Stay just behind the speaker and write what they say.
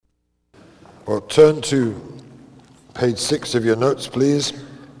Well, turn to page 6 of your notes, please.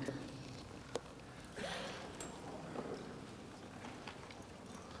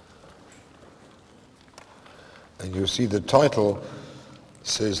 And you'll see the title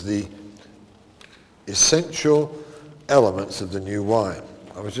says the essential elements of the new wine.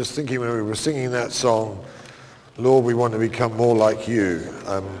 I was just thinking when we were singing that song, Lord, we want to become more like you.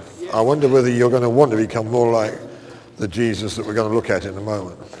 I wonder whether you're going to want to become more like the Jesus that we're going to look at in a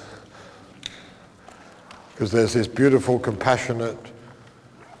moment. Because there's this beautiful, compassionate,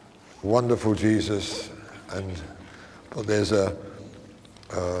 wonderful Jesus, but there's a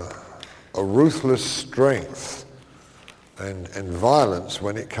ruthless strength and violence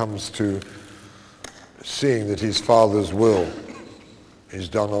when it comes to seeing that his Father's will is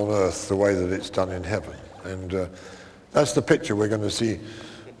done on earth the way that it's done in heaven. And that's the picture we're going to see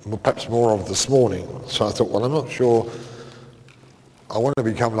perhaps more of this morning. So I thought, well, I'm not sure I want to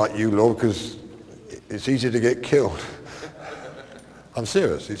become like you, Lord, because it's easy to get killed. I'm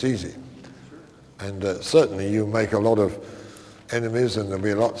serious, it's easy. And certainly you make a lot of enemies and there'll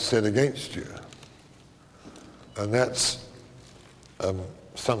be a lot said against you. And that's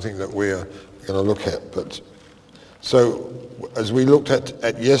something that we're going to look at. But so as we looked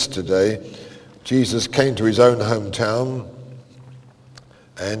at yesterday, Jesus came to his own hometown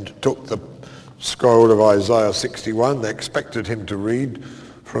and took the scroll of Isaiah 61. They expected him to read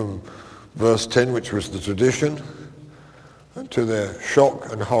from verse 10, which was the tradition. And to their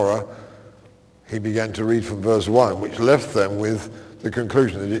shock and horror, he began to read from verse 1, which left them with the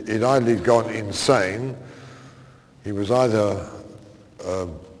conclusion that he'd either gone insane, he was either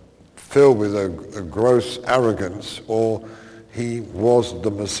filled with a gross arrogance, or he was the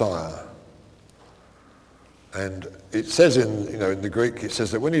Messiah. And it says in the Greek, it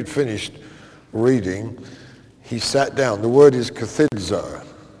says that when he'd finished reading, he sat down. The word is kathidzo,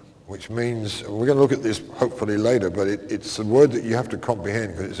 which means, we're going to look at this hopefully later, but it's a word that you have to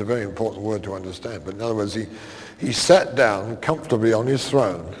comprehend because it's a very important word to understand. But in other words, he sat down comfortably on his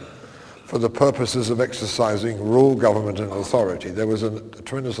throne for the purposes of exercising rule, government, and authority. There was a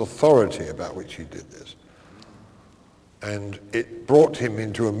tremendous authority about which he did this. And it brought him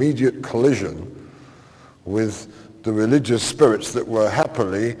into immediate collision with the religious spirits that were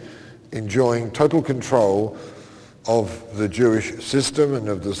happily enjoying total control of the Jewish system and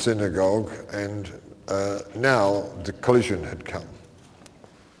of the synagogue, and now the collision had come.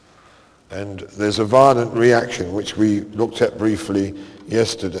 And there's a violent reaction which we looked at briefly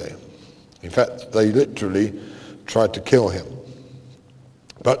yesterday. In fact, they literally tried to kill him.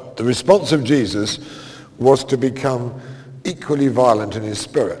 But the response of Jesus was to become equally violent in his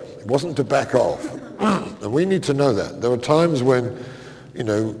spirit. It wasn't to back off. And we need to know that. There are times when,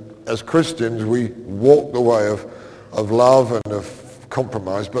 as Christians, we walk the way of love and of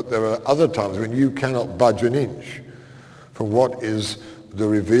compromise, but there are other times when you cannot budge an inch from what is the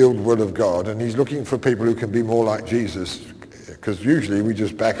revealed will of God. And he's looking for people who can be more like Jesus, because usually we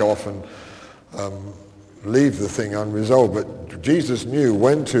just back off and leave the thing unresolved. But Jesus knew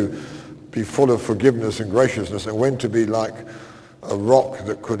when to be full of forgiveness and graciousness and when to be like a rock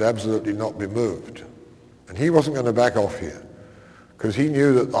that could absolutely not be moved. And he wasn't going to back off here, because he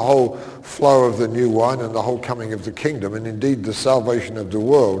knew that the whole flow of the new wine and the whole coming of the kingdom, and indeed the salvation of the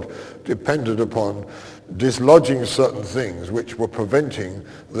world, depended upon dislodging certain things which were preventing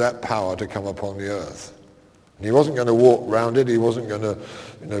that power to come upon the earth. And he wasn't going to walk round it. He wasn't going to,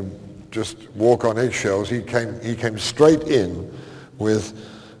 just walk on eggshells. He came straight in with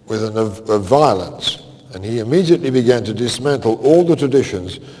a violence, and he immediately began to dismantle all the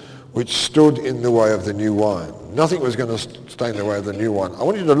traditions which stood in the way of the new wine. Nothing was going to stay in the way of the new wine. I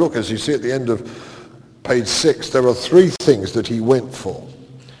want you to look, as you see at the end of page 6, there are 3 things that he went for.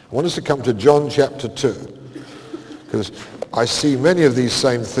 I want us to come to John chapter 2, because I see many of these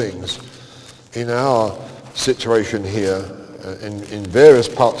same things in our situation here in various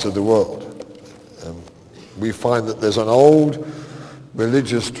parts of the world. We find that there's an old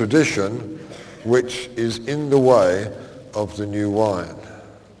religious tradition which is in the way of the new wine.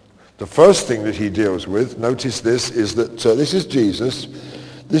 The first thing that he deals with, notice this, is that this is Jesus.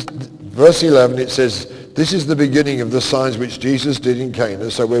 Verse 11, it says, this is the beginning of the signs which Jesus did in Cana.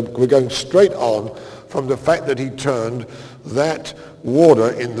 So we're going straight on from the fact that he turned that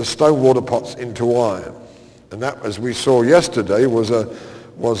water in the stone water pots into wine. And that, as we saw yesterday, was a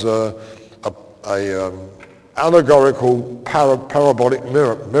allegorical parabolic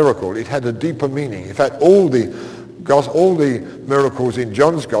miracle. It had a deeper meaning. In fact, all the all the miracles in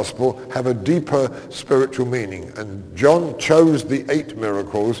John's gospel have a deeper spiritual meaning. And John chose the 8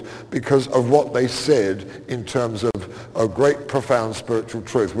 miracles because of what they said in terms of a great, profound spiritual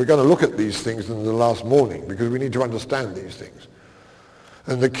truth. We're going to look at these things in the last morning because we need to understand these things.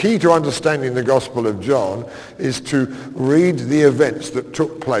 And the key to understanding the Gospel of John is to read the events that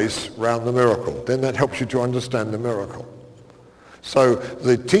took place around the miracle. Then that helps you to understand the miracle. So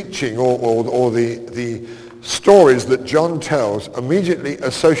the teaching or the stories that John tells immediately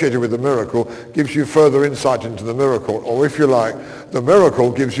associated with the miracle gives you further insight into the miracle. Or if you like, the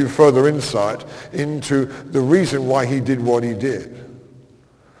miracle gives you further insight into the reason why he did what he did.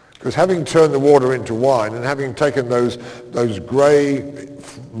 Because having turned the water into wine and having taken those grey,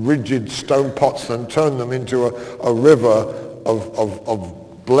 rigid stone pots and turned them into a river of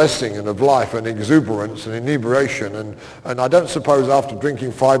blessing and of life and exuberance and inebriation, and I don't suppose after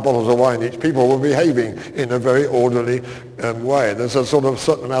drinking 5 bottles of wine each, people were behaving in a very orderly way. There's a sort of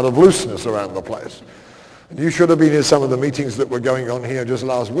certain amount of looseness around the place. And you should have been in some of the meetings that were going on here just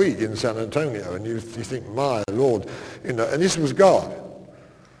last week in San Antonio, and you think, my Lord, and this was God.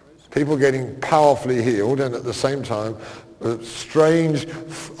 People getting powerfully healed, and at the same time, strange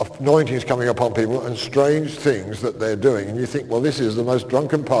anointings coming upon people and strange things that they're doing. And you think, well, this is the most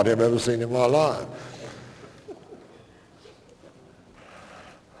drunken party I've ever seen in my life.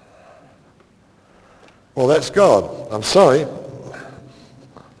 Well, that's God. I'm sorry.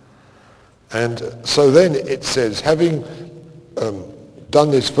 And so then it says, having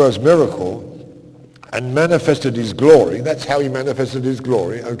done this first miracle, and manifested his glory. That's how he manifested his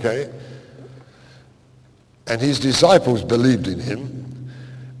glory, okay? And his disciples believed in him.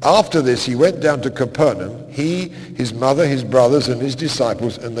 After this, he went down to Capernaum, he, his mother, his brothers, and his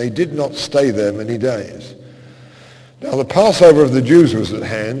disciples, and they did not stay there many days. Now the Passover of the Jews was at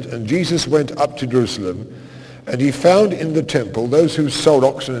hand, and Jesus went up to Jerusalem, and he found in the temple those who sold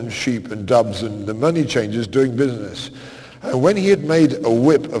oxen and sheep and doves and the money changers doing business. And when he had made a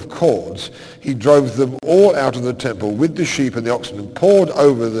whip of cords, he drove them all out of the temple with the sheep and the oxen and poured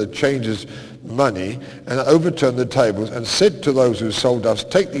over the changers' money and overturned the tables and said to those who sold doves,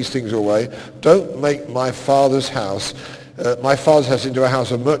 take these things away. Don't make my father's house into a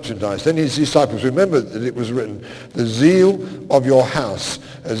house of merchandise. Then his disciples remembered that it was written, the zeal of your house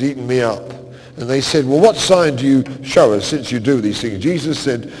has eaten me up. And they said, well, what sign do you show us since you do these things? Jesus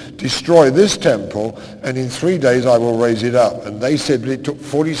said, destroy this temple, and in 3 days I will raise it up. And they said, but it took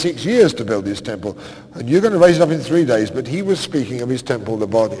 46 years to build this temple, and you're going to raise it up in 3 days. But he was speaking of his temple, the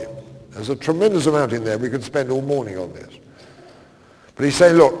body. There's a tremendous amount in there. We could spend all morning on this. But he's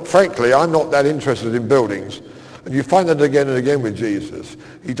saying, look, frankly, I'm not that interested in buildings. And you find that again and again with Jesus.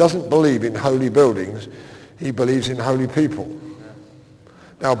 He doesn't believe in holy buildings. He believes in holy people.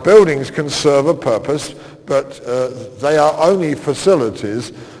 Now, buildings can serve a purpose, but they are only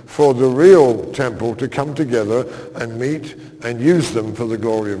facilities for the real temple to come together and meet and use them for the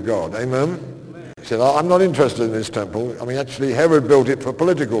glory of God. Amen? He said, I'm not interested in this temple. I mean, actually, Herod built it for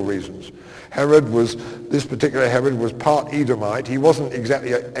political reasons. This particular Herod was part Edomite. He wasn't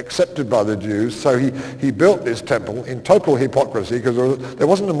exactly accepted by the Jews, so he built this temple in total hypocrisy because there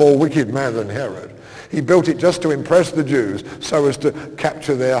wasn't a more wicked man than Herod. He built it just to impress the Jews so as to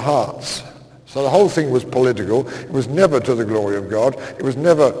capture their hearts. So the whole thing was political. It was never to the glory of God. It was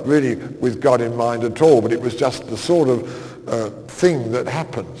never really with God in mind at all, but it was just the sort of thing that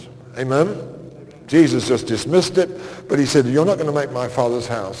happens. Amen? Jesus just dismissed it, but he said, you're not going to make my Father's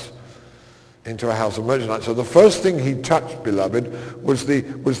house into a house of merchandise. So the first thing he touched, beloved, was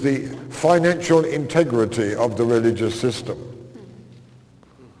the financial integrity of the religious system.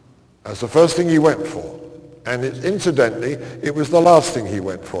 That's the first thing he went for. And incidentally, it was the last thing he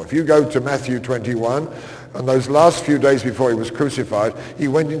went for. If you go to Matthew 21, and those last few days before he was crucified, he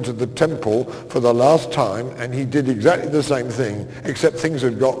went into the temple for the last time, and he did exactly the same thing, except things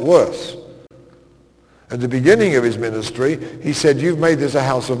had got worse. At the beginning of his ministry, he said, you've made this a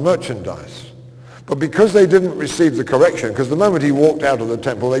house of merchandise. But because they didn't receive the correction, because the moment he walked out of the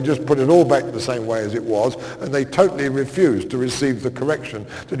temple, they just put it all back the same way as it was, and they totally refused to receive the correction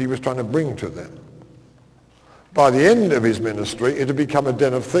that he was trying to bring to them. By the end of his ministry, it had become a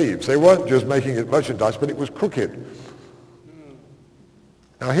den of thieves. They weren't just making it merchandise, but it was crooked.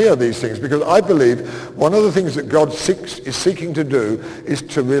 Now hear these things, because I believe one of the things that God is seeking to do is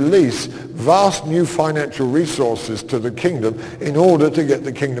to release vast new financial resources to the kingdom in order to get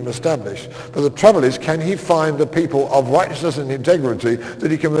the kingdom established. But the trouble is, can he find the people of righteousness and integrity that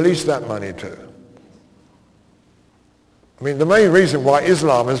he can release that money to? I mean, the main reason why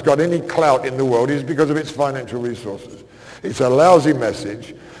Islam has got any clout in the world is because of its financial resources. It's a lousy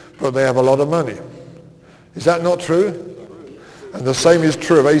message, but they have a lot of money. Is that not true? And the same is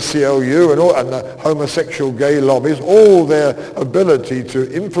true of ACLU and the homosexual gay lobbies. All their ability to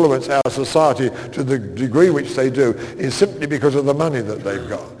influence our society to the degree which they do is simply because of the money that they've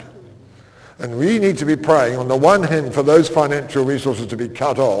got. And we need to be praying, on the one hand, for those financial resources to be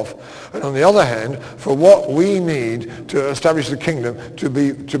cut off, and on the other hand, for what we need to establish the kingdom to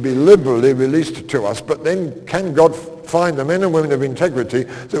be liberally released to us. But then can God find the men and women of integrity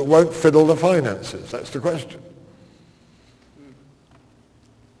that won't fiddle the finances? That's the question.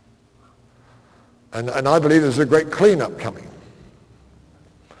 And I believe there's a great cleanup coming.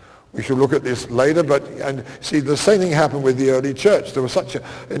 We should look at this later, and see, the same thing happened with the early church. There was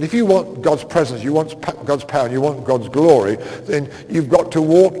and if you want God's presence, you want God's power, and you want God's glory, then you've got to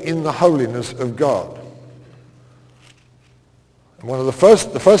walk in the holiness of God. And the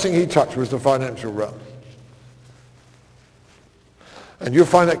first thing he touched was the financial realm. And you'll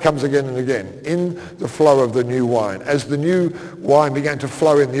find that comes again and again in the flow of the new wine. As the new wine began to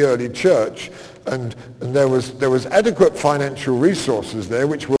flow in the early church, and there was adequate financial resources there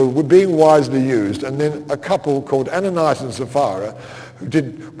which were being wisely used, and then a couple called Ananias and Sapphira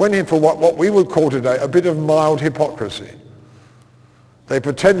who went in for what we would call today a bit of mild hypocrisy. They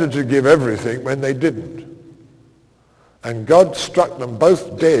pretended to give everything when they didn't. And God struck them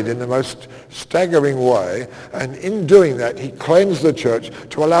both dead in the most staggering way. And in doing that, he cleansed the church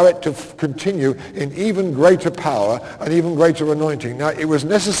to allow it to continue in even greater power and even greater anointing. Now, it was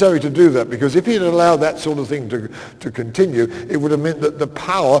necessary to do that, because if he had allowed that sort of thing to continue, it would have meant that the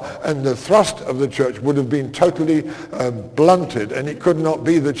power and the thrust of the church would have been totally blunted, and it could not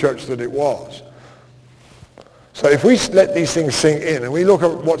be the church that it was. So if we let these things sink in and we look at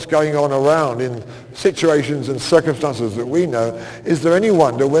what's going on around in situations and circumstances that we know, is there any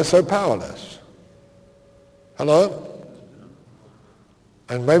wonder we're so powerless? Hello?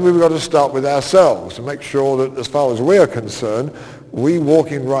 And maybe we've got to start with ourselves to make sure that, as far as we're concerned, we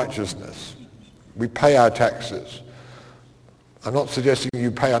walk in righteousness. We pay our taxes. I'm not suggesting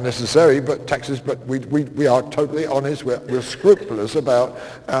you pay unnecessary taxes, but we are totally honest. We're scrupulous about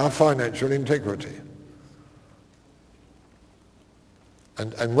our financial integrity.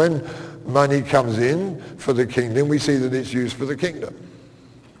 And when money comes in for the kingdom, we see that it's used for the kingdom.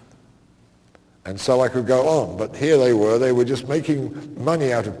 And so I could go on, but here they were just making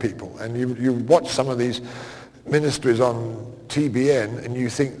money out of people. And you watch some of these ministries on TBN, and you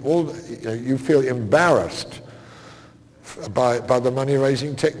think, you feel embarrassed by the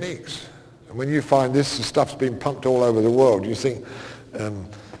money-raising techniques. And when you find this stuff's being pumped all over the world, you think,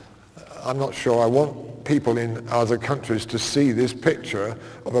 I'm not sure I want people in other countries to see this picture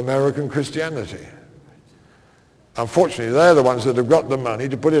of American Christianity. Unfortunately, they're the ones that have got the money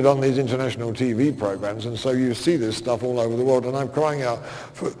to put it on these international TV programs, and so you see this stuff all over the world, and I'm crying out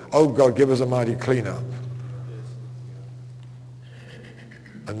for, oh God, give us a mighty clean-up.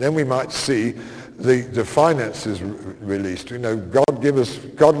 And then we might see the finances released. God give us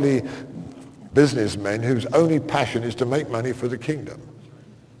godly businessmen whose only passion is to make money for the kingdom.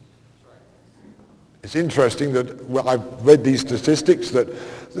 It's interesting that I've read these statistics that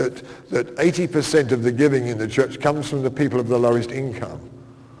 80% of the giving in the church comes from the people of the lowest income.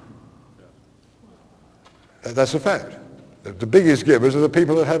 That's a fact. The biggest givers are the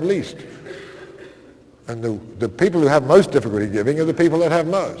people that have least. And the people who have most difficulty giving are the people that have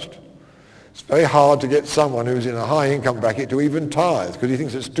most. It's very hard to get someone who's in a high income bracket to even tithe, because he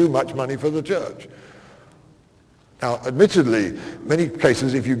thinks it's too much money for the church. Now, admittedly, many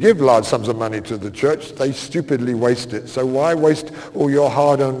cases, if you give large sums of money to the church, they stupidly waste it. So why waste all your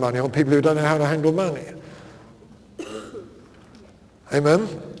hard-earned money on people who don't know how to handle money? Amen?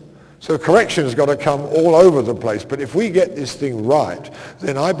 So correction has got to come all over the place. But if we get this thing right,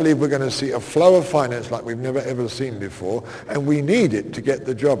 then I believe we're going to see a flow of finance like we've never ever seen before, and we need it to get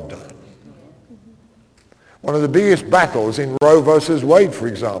the job done. One of the biggest battles in Roe versus Wade, for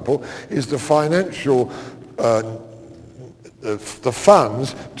example, is the financial the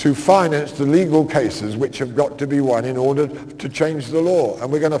funds to finance the legal cases which have got to be won in order to change the law.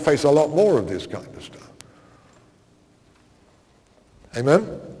 And we're going to face a lot more of this kind of stuff.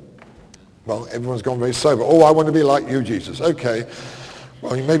 Amen? Well, everyone's gone very sober. Oh, I want to be like you, Jesus. Okay.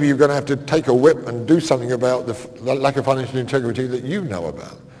 Well, maybe you're going to have to take a whip and do something about the lack of financial integrity that you know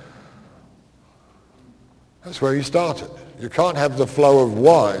about. That's where he started. You can't have the flow of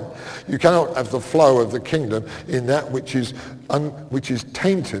wine. You cannot have the flow of the kingdom in that which is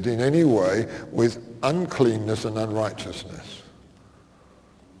tainted in any way with uncleanness and unrighteousness.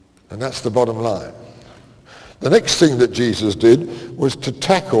 And that's the bottom line. The next thing that Jesus did was to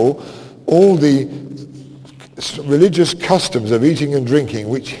tackle all the religious customs of eating and drinking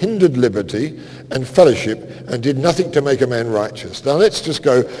which hindered liberty and fellowship and did nothing to make a man righteous. Now let's just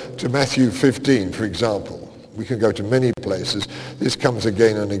go to Matthew 15, for example. We can go to many places. This comes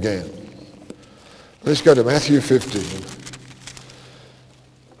again and again. Let's go to Matthew 15.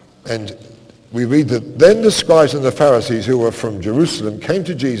 And we read that then the scribes and the Pharisees who were from Jerusalem came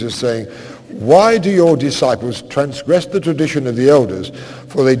to Jesus saying, "Why do your disciples transgress the tradition of the elders?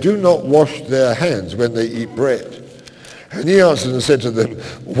 For they do not wash their hands when they eat bread." And he answered and said to them,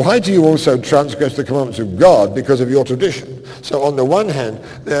 "Why do you also transgress the commandments of God because of your tradition?" So on the one hand,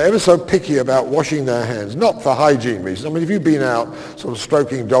 they're ever so picky about washing their hands, not for hygiene reasons. I mean, if you've been out sort of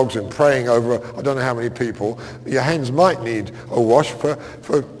stroking dogs and praying over I don't know how many people, your hands might need a wash for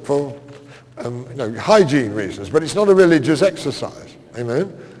hygiene reasons. But it's not a religious exercise.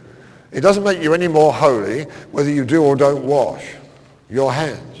 Amen? It doesn't make you any more holy whether you do or don't wash your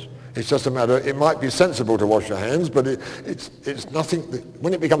hands. It's just a matter, it might be sensible to wash your hands, but it's nothing,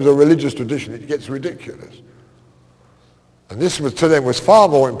 when it becomes a religious tradition, it gets ridiculous. And this was, to them, was far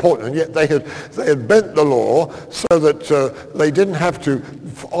more important, and yet they had bent the law so that they didn't have to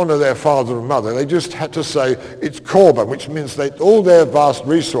honor their father and mother. They just had to say it's korban, which means that all their vast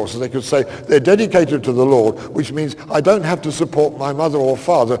resources, they could say they're dedicated to the Lord, which means I don't have to support my mother or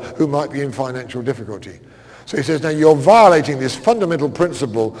father who might be in financial difficulty. So he says, now you're violating this fundamental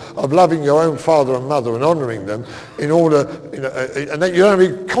principle of loving your own father and mother and honoring them in order, and that you don't have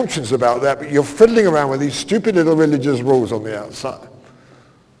any conscience about that, but you're fiddling around with these stupid little religious rules on the outside.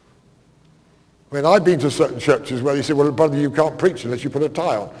 I mean, I've been to certain churches where they say, well, brother, you can't preach unless you put a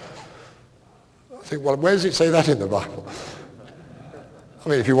tie on. I think, well, where does it say that in the Bible? I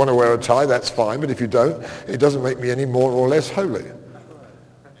mean, if you want to wear a tie, that's fine, but if you don't, it doesn't make me any more or less holy.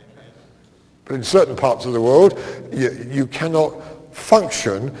 But in certain parts of the world, you cannot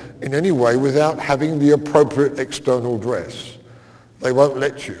function in any way without having the appropriate external dress. They won't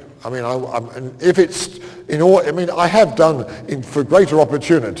let you. I mean, if it's in all, I mean, I have done for greater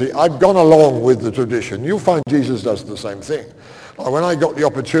opportunity. I've gone along with the tradition. You'll find Jesus does the same thing. When I got the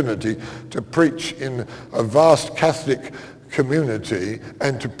opportunity to preach in a vast Catholic community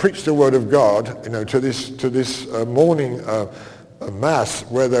and to preach the Word of God, to this morning mass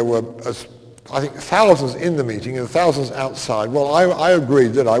where there were, I think, thousands in the meeting and thousands outside. Well, I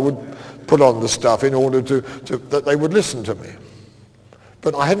agreed that I would put on the stuff in order that they would listen to me.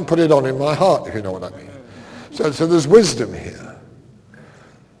 But I hadn't put it on in my heart, if you know what I mean. So there's wisdom here.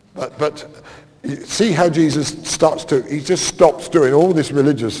 But you see how Jesus he just stops doing all this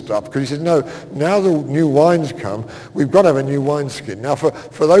religious stuff because he said, no, now the new wine's come, we've got to have a new wineskin. Now for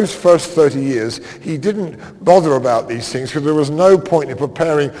those first 30 years, he didn't bother about these things because there was no point in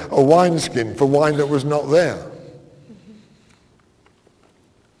preparing a wineskin for wine that was not there.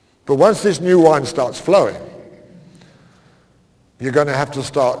 But once this new wine starts flowing, you're going to have to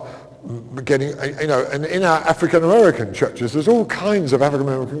start getting, and in our African American churches, there's all kinds of African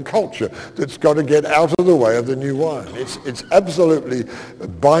American culture that's got to get out of the way of the new wine. It's absolutely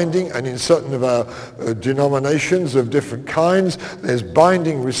binding, and in certain of our denominations of different kinds, there's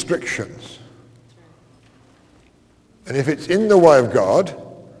binding restrictions. And if it's in the way of God,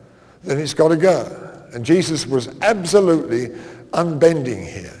 then it's got to go. And Jesus was absolutely unbending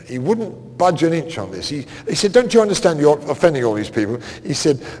here. He wouldn't budge an inch on this. He said, don't you understand you're offending all these people? He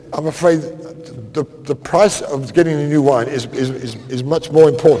said, I'm afraid the price of getting the new wine is much more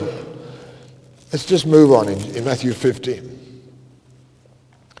important. Let's just move on in Matthew 15.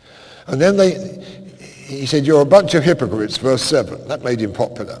 And then he said, you're a bunch of hypocrites, verse 7. That made him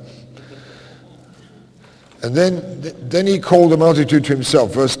popular. And then he called the multitude to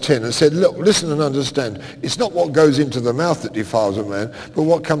himself, verse 10, and said, look, listen and understand. It's not what goes into the mouth that defiles a man, but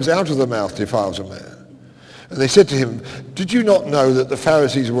what comes out of the mouth defiles a man. And they said to him, did you not know that the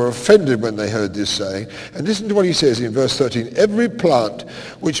Pharisees were offended when they heard this saying? And listen to what he says in verse 13. Every plant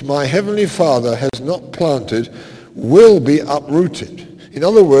which my heavenly Father has not planted will be uprooted. In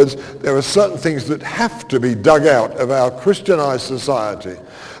other words, there are certain things that have to be dug out of our Christianized society.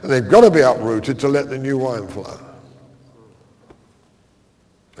 And they've got to be uprooted to let the new wine flow.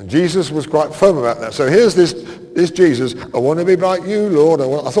 And Jesus was quite firm about that. So here's this Jesus, I want to be like you, Lord.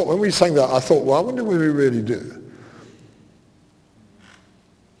 I thought when we sang that, I thought, well, I wonder what we really do.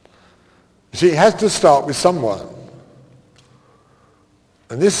 You see, it has to start with someone.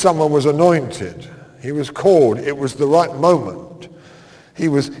 And this someone was anointed. He was called. It was the right moment. He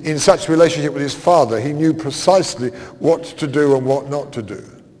was in such relationship with his Father. He knew precisely what to do and what not to do.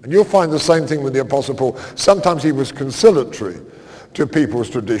 And you'll find the same thing with the Apostle Paul. Sometimes he was conciliatory to people's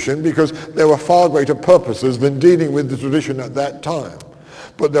tradition because there were far greater purposes than dealing with the tradition at that time.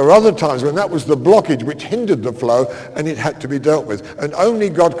 But there were other times when that was the blockage which hindered the flow, and it had to be dealt with. And only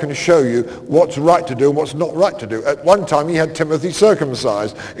God can show you what's right to do and what's not right to do. At one time he had Timothy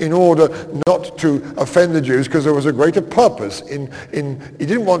circumcised in order not to offend the Jews, because there was a greater purpose in he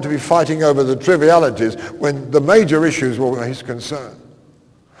didn't want to be fighting over the trivialities when the major issues were his concern.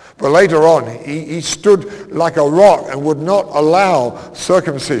 But later on, he stood like a rock and would not allow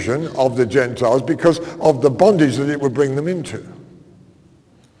circumcision of the Gentiles because of the bondage that it would bring them into.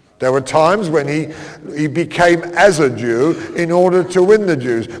 There were times when he became as a Jew in order to win the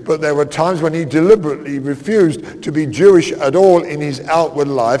Jews, but there were times when he deliberately refused to be Jewish at all in his outward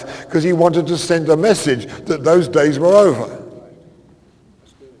life because he wanted to send a message that those days were over.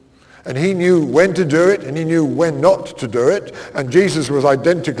 And he knew when to do it and he knew when not to do it, and Jesus was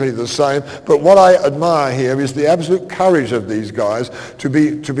identically the same. But what I admire here is the absolute courage of these guys to be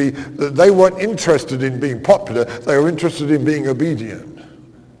they weren't interested in being popular, they were interested in being obedient.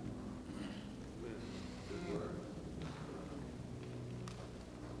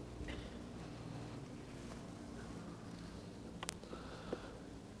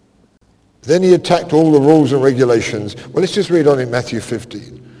 Then he attacked all the rules and regulations. Well, let's just read on in Matthew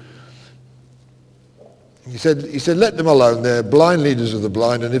 15. He said, let them alone. They're blind leaders of the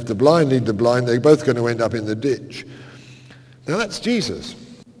blind, and if the blind lead the blind, they're both going to end up in the ditch. Now that's Jesus.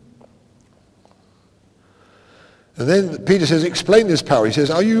 And then Peter says, explain this power. He says,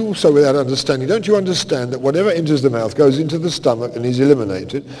 are you also without understanding? Don't you understand that whatever enters the mouth goes into the stomach and is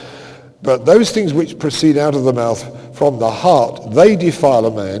eliminated? But those things which proceed out of the mouth from the heart, they defile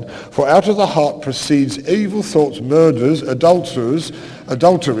a man. For out of the heart proceeds evil thoughts, murders, adulteries,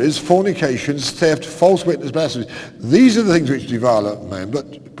 fornications, theft, false witness, blasphemy. These are the things which defile a man. But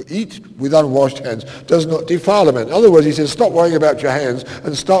eat with unwashed hands does not defile a man. In other words, he says, stop worrying about your hands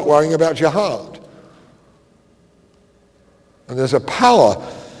and start worrying about your heart. And there's a power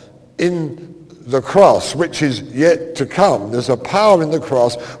in the cross which is yet to come. There's a power in the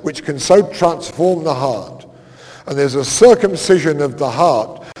cross which can so transform the heart. And there's a circumcision of the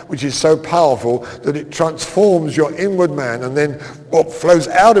heart which is so powerful that it transforms your inward man, and then what flows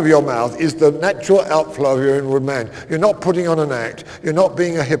out of your mouth is the natural outflow of your inward man. You're not putting on an act. You're not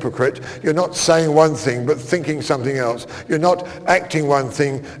being a hypocrite. You're not saying one thing but thinking something else. You're not acting one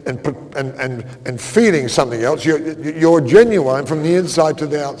thing and feeling something else. You're genuine from the inside to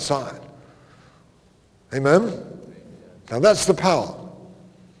the outside. Amen? Now that's the power.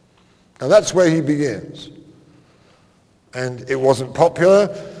 Now that's where he begins. And it wasn't popular,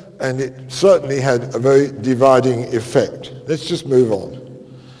 and it certainly had a very dividing effect. Let's just move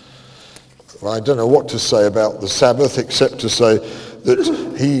on. Well, I don't know what to say about the Sabbath except to say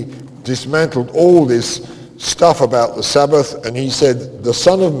that he dismantled all this stuff about the Sabbath, and he said the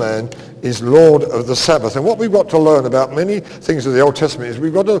Son of Man is Lord of the Sabbath. And what we've got to learn about many things of the Old Testament is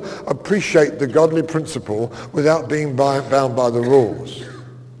we've got to appreciate the godly principle without being bound by the rules.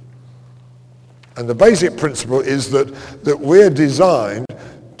 And the basic principle is that we're designed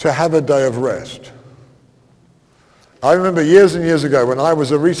to have a day of rest. I remember years and years ago when I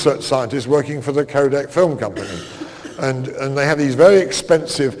was a research scientist working for the Kodak Film Company, and they have these very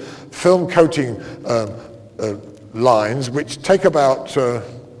expensive film coating lines which take about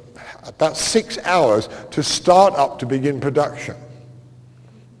 6 hours to start up to begin production.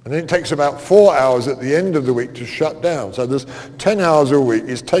 And then it takes about 4 hours at the end of the week to shut down. So there's 10 hours a week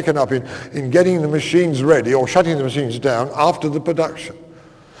is taken up in getting the machines ready or shutting the machines down after the production.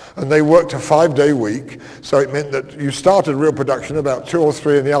 And they worked a 5-day week, so it meant that you started real production about 2 or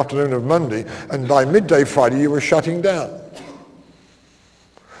 3 in the afternoon of Monday, and by midday Friday you were shutting down.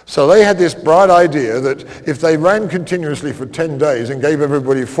 So they had this bright idea that if they ran continuously for 10 days and gave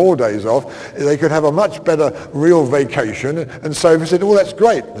everybody 4 days off, they could have a much better real vacation. And so they said, oh, that's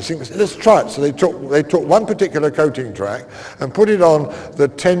great. Let's try it. So they took one particular coating track and put it on the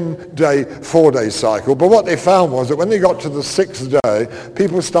 10-day, 4-day cycle. But what they found was that when they got to the 6th day,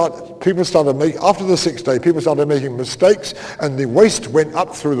 people started making, after the 6th day, people started making mistakes, and the waste went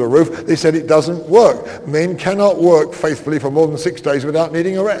up through the roof. They said it doesn't work. Men cannot work faithfully for more than 6 days without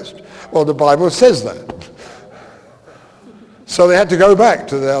needing a rest. Well, the Bible says that. So they had to go back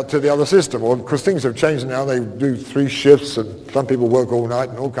to the other system, because things have changed now. They do 3 shifts, and some people work all night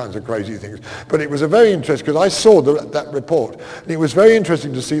and all kinds of crazy things. But it was a very interesting, because I saw that report, and it was very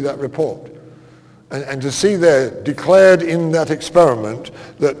interesting to see that report. And to see there declared in that experiment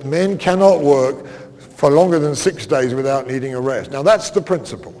that men cannot work for longer than 6 days without needing a rest. Now that's the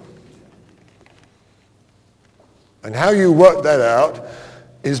principle. And how you work that out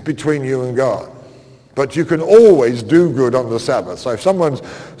is between you and God. But you can always do good on the Sabbath. So if someone's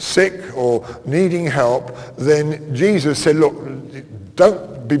sick or needing help, then Jesus said, look,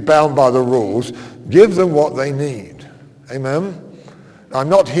 don't be bound by the rules. Give them what they need. Amen? I'm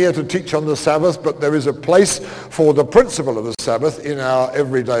not here to teach on the Sabbath, but there is a place for the principle of the Sabbath in our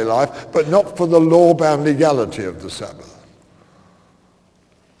everyday life, but not for the law-bound legality of the Sabbath.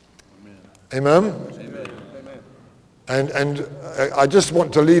 Amen? And I just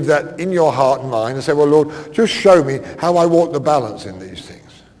want to leave that in your heart and mind and say, well, Lord, just show me how I walk the balance in these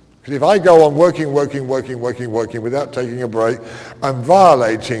things. Because if I go on working without taking a break, I'm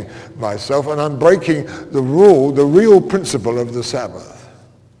violating myself and I'm breaking the rule, the real principle of the Sabbath.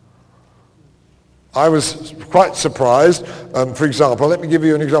 I was quite surprised. For example, let me give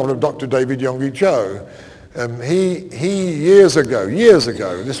you an example of Dr. David Yonggi Cho. He years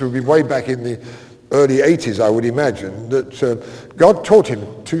ago, this would be way back in the early 80s, I would imagine, that God taught him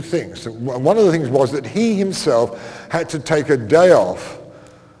two things. One of the things was that he himself had to take a day off.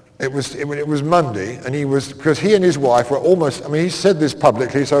 It was Monday, and because he and his wife were almost, he said this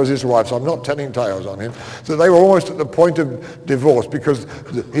publicly, so was his wife, so I'm not telling tales on him, so they were almost at the point of divorce because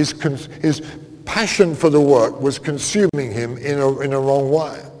his passion for the work was consuming him in a wrong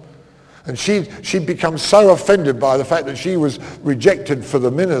way. And she'd become so offended by the fact that she was rejected for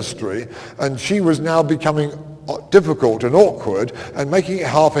the ministry, and she was now becoming difficult and awkward and making it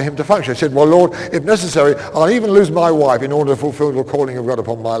hard for him to function. She said, well, Lord, if necessary, I'll even lose my wife in order to fulfill the calling of God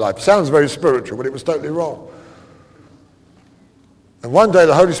upon my life. Sounds very spiritual, but it was totally wrong. And one day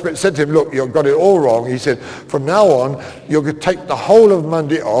the Holy Spirit said to him, look, you've got it all wrong. He said, from now on, you're going to take the whole of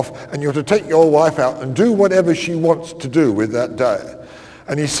Monday off, and you're to take your wife out and do whatever she wants to do with that day.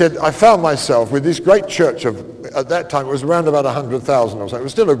 And he said, I found myself with this great church at that time, it was around about 100,000 or so. It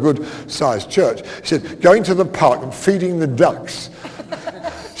was still a good-sized church. He said, going to the park and feeding the ducks.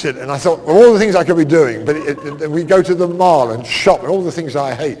 He said, and I thought, well, all the things I could be doing, but we go to the mall and shop, and all the things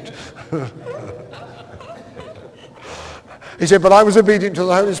I hate. He said, but I was obedient to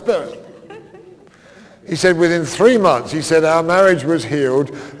the Holy Spirit. He said, within 3 months, he said, our marriage was healed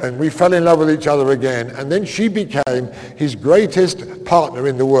and we fell in love with each other again. And then she became his greatest partner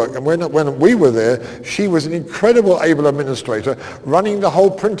in the work. And when we were there, she was an incredible able administrator running the whole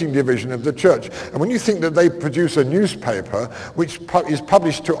printing division of the church. And when you think that they produce a newspaper which is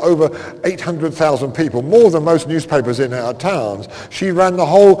published to over 800,000 people, more than most newspapers in our towns, she ran the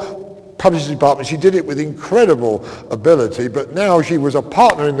whole publishing department. She did it with incredible ability, but now she was a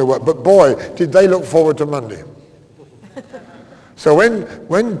partner in the work. But boy, did they look forward to Monday. So when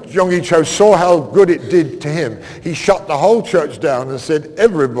Yonggi Cho saw how good it did to him, he shut the whole church down and said,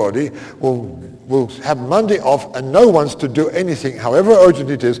 everybody will have Monday off and no one's to do anything, however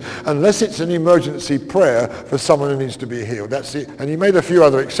urgent it is, unless it's an emergency prayer for someone who needs to be healed. That's it. And he made a few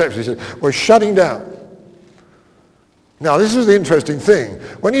other exceptions. He said, we're shutting down. Now, this is the interesting thing.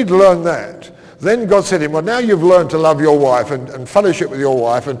 When he'd learned that, then God said to him, well, now you've learned to love your wife and fellowship with your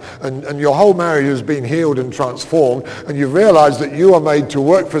wife, and your whole marriage has been healed and transformed, and you've realized that you are made to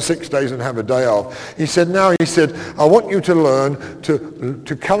work for 6 days and have a day off. He said, I want you to learn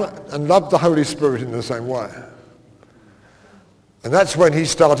to come and love the Holy Spirit in the same way. And that's when he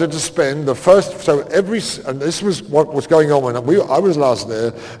started to spend the first, and this was what was going on when I was last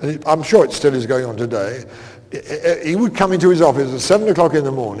there, and I'm sure it still is going on today. He would come into his office at 7 o'clock in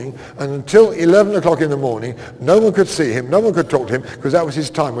the morning, and until 11 o'clock in the morning, no one could see him, no one could talk to him, because that was his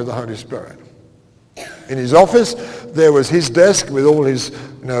time with the Holy Spirit. In his office, there was his desk with all his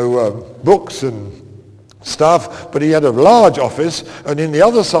books and stuff, but he had a large office, and in the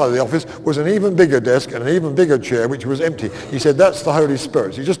other side of the office was an even bigger desk and an even bigger chair, which was empty. He said, that's the Holy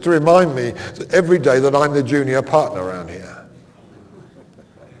Spirit. So just to remind me that every day that I'm the junior partner around here.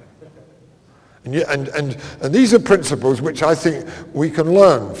 And these are principles which I think we can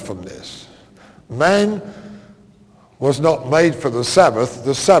learn from this. Man was not made for the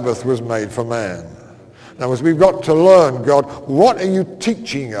Sabbath was made for man. Now, as we've got to learn, God, what are you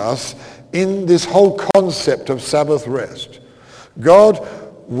teaching us in this whole concept of Sabbath rest? God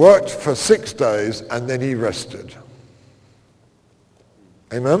worked for 6 days and then he rested.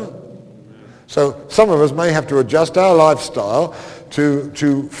 Amen? So some of us may have to adjust our lifestyle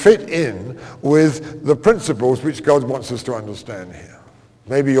to fit in with the principles which God wants us to understand here.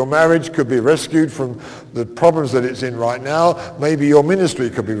 Maybe your marriage could be rescued from the problems that it's in right now. Maybe your ministry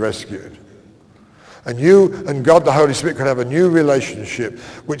could be rescued. And you and God, the Holy Spirit, could have a new relationship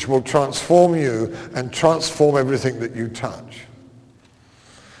which will transform you and transform everything that you touch.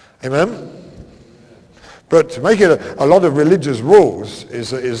 Amen? But to make it a lot of religious rules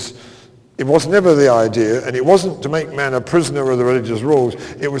it was never the idea, and it wasn't to make man a prisoner of the religious rules.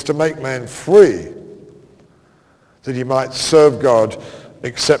 It was to make man free that he might serve God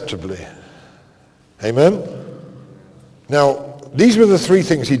acceptably. Amen? Now, these were the three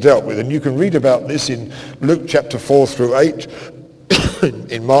things he dealt with, and you can read about this in Luke chapter 4 through 8,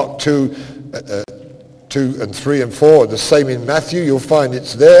 in Mark 2 and 3 and 4, the same in Matthew. You'll find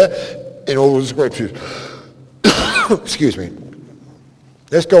it's there in all the scriptures. Excuse me.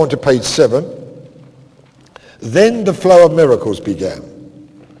 Let's go on to page 7. Then the flow of miracles began,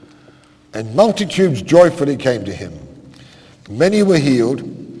 and multitudes joyfully came to him. Many were healed,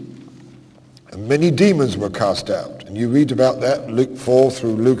 and many demons were cast out. And you read about that, Luke 4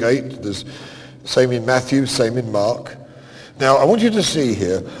 through Luke 8. There's same in Matthew, same in Mark. Now, I want you to see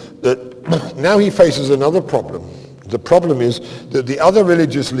here that now he faces another problem. The problem is that the other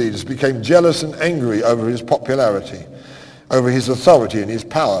religious leaders became jealous and angry over his popularity, over his authority and his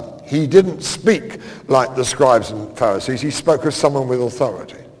power. He didn't speak like the scribes and Pharisees. He spoke as someone with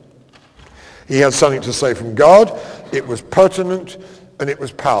authority. He had something to say from God. It was pertinent and it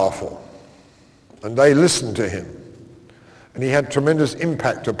was powerful. And they listened to him. And he had tremendous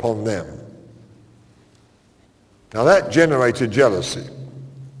impact upon them. Now that generated jealousy.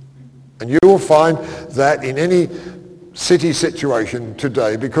 And you will find that in any city situation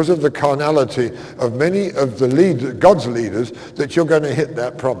today, because of the carnality of many of the God's leaders, that you're going to hit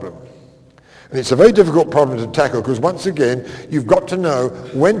that problem. And it's a very difficult problem to tackle because once again, you've got to know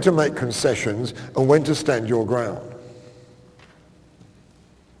when to make concessions and when to stand your ground.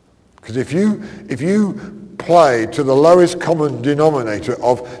 Because if you play to the lowest common denominator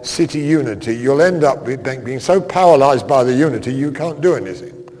of city unity, you'll end up being so paralyzed by the unity you can't do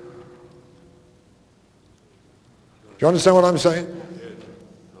anything. Do you understand what I'm saying?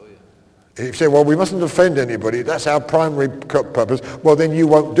 If you say, well, we mustn't offend anybody, that's our primary purpose, well, then you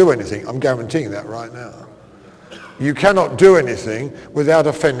won't do anything. I'm guaranteeing that right now. You cannot do anything without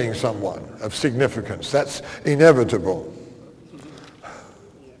offending someone of significance. That's inevitable.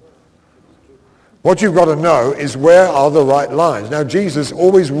 What you've got to know is where are the right lines. Now, Jesus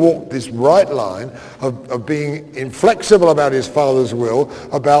always walked this right line of being inflexible about his Father's will,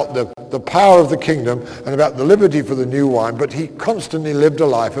 about the power of the kingdom, and about the liberty for the new wine, but he constantly lived a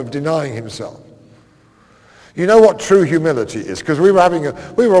life of denying himself. You know what true humility is? Because we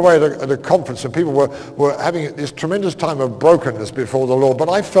were away at a conference and people were having this tremendous time of brokenness before the Lord, but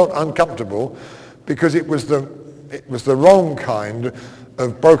I felt uncomfortable because it was the wrong kind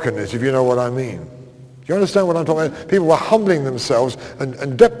of brokenness, if you know what I mean. Do you understand what I'm talking about? People were humbling themselves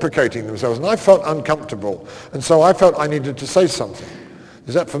and deprecating themselves, and I felt uncomfortable. And so I felt I needed to say something.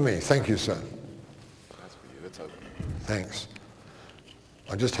 Is that for me? Thank you, sir. That's for you. It's okay. Thanks.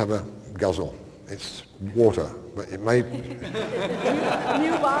 I just have a guzzle. It's water, but it may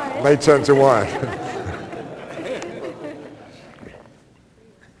turn to wine.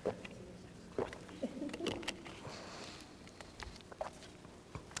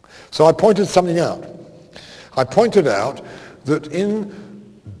 So I pointed something out. I pointed out that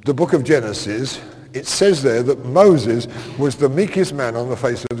in the book of Genesis, it says there that Moses was the meekest man on the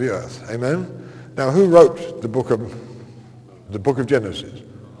face of the earth. Amen? Now, who wrote the book of Genesis?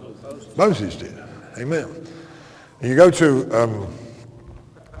 Moses did. Amen. You go to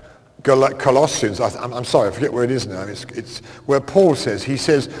Colossians, I'm sorry, I forget where it is now. It's where Paul says,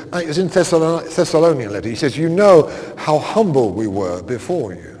 it's in Thessalonian letter, he says, you know how humble we were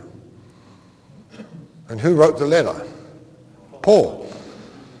before you. And who wrote the letter? Paul.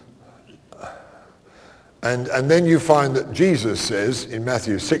 And then you find that Jesus says in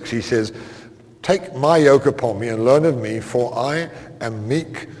Matthew 6, he says, take my yoke upon me and learn of me, for I am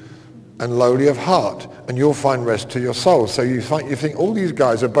meek and lowly of heart, and you'll find rest to your soul. So you think all these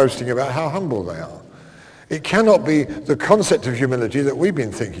guys are boasting about how humble they are. It cannot be the concept of humility that we've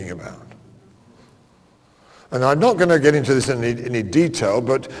been thinking about. And I'm not going to get into this in any detail,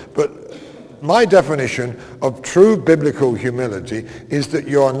 but my definition of true biblical humility is that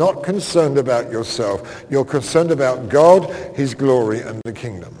you are not concerned about yourself. You're concerned about God, his glory, and the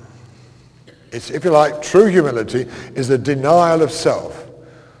kingdom. It's, if you like, true humility is a denial of self.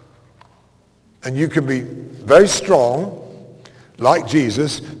 And you can be very strong, like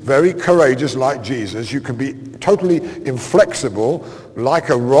Jesus, very courageous, like Jesus. You can be totally inflexible, like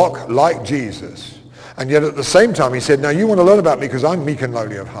a rock, like Jesus. And yet at the same time, he said, now you want to learn about me because I'm meek and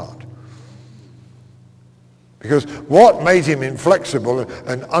lowly of heart. Because what made him inflexible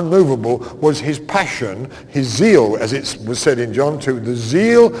and unmovable was his passion, his zeal, as it was said in John 2, the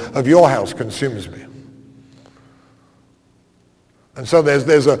zeal of your house consumes me. And so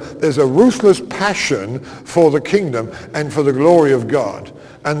there's a ruthless passion for the kingdom and for the glory of God.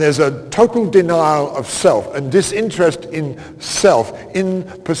 And there's a total denial of self and disinterest in self in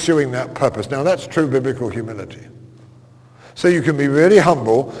pursuing that purpose. Now that's true biblical humility. So you can be really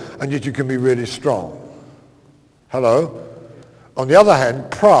humble, and yet you can be really strong. Hello? On the other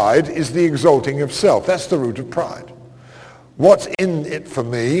hand, pride is the exalting of self. That's the root of pride. What's in it for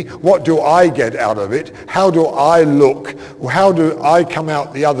me? What do I get out of it? How do I look? How do I come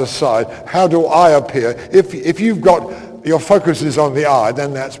out the other side? How do I appear? If you've got your focus is on the I,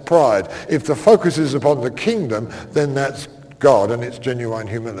 then that's pride. If the focus is upon the kingdom, then that's God, and it's genuine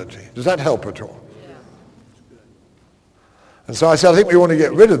humility. Does that help at all? Yeah. And so I think we want to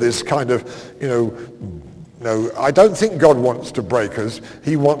get rid of this kind of, no, I don't think God wants to break us.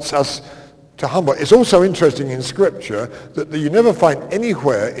 He wants us to humble. It's also interesting in Scripture that you never find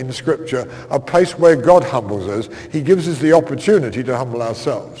anywhere in Scripture a place where God humbles us. He gives us the opportunity to humble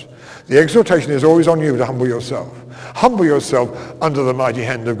ourselves. The exhortation is always on you to humble yourself. Humble yourself under the mighty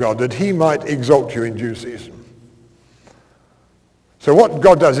hand of God, that he might exalt you in due season. So what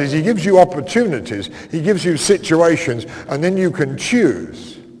God does is he gives you opportunities, he gives you situations, and then you can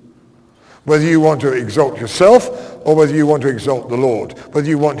choose whether you want to exalt yourself or whether you want to exalt the Lord, whether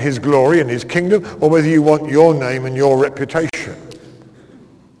you want his glory and his kingdom or whether you want your name and your reputation.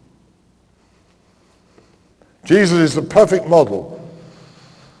 Jesus is the perfect model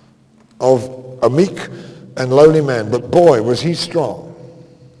of a meek and lowly man, but boy, was he strong.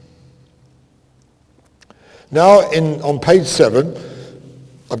 Now on page 7,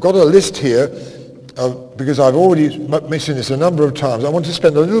 I've got a list here because I've already mentioned this a number of times. I want to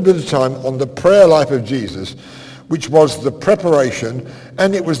spend a little bit of time on the prayer life of Jesus, which was the preparation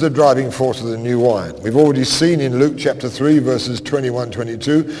and it was the driving force of the new wine. We've already seen in Luke chapter 3 verses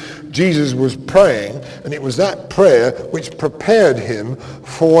 21-22, Jesus was praying, and it was that prayer which prepared him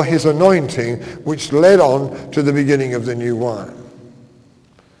for his anointing, which led on to the beginning of the new wine.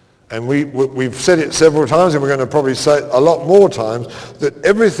 And we've said it several times, and we're going to probably say it a lot more times, that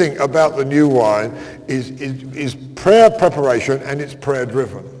everything about the new wine is prayer preparation and it's prayer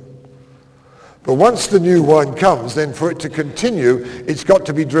driven. But once the new wine comes, then for it to continue, it's got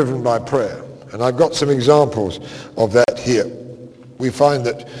to be driven by prayer. And I've got some examples of that here. We find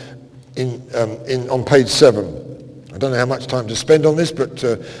that on page 7, I don't know how much time to spend on this, but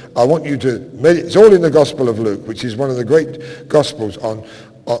I want you to meditate. It's all in the Gospel of Luke, which is one of the great Gospels on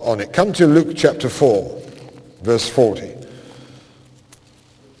it. Come to Luke chapter 4, verse 40.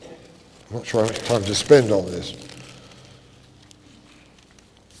 I'm not sure how much time to spend on this.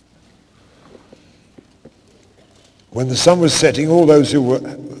 When the sun was setting, all those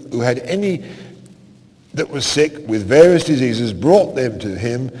who had any that was sick with various diseases brought them to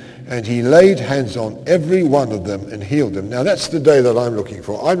him, and he laid hands on every one of them and healed them. Now that's the day that I'm looking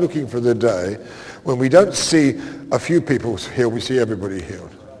for. I'm looking for the day when we don't see a few people healed, we see everybody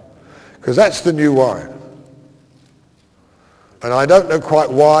healed. Because that's the new wine. And I don't know quite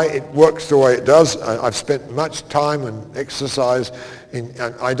why it works the way it does. I've spent much time and exercise and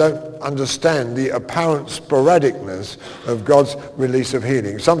I don't understand the apparent sporadicness of God's release of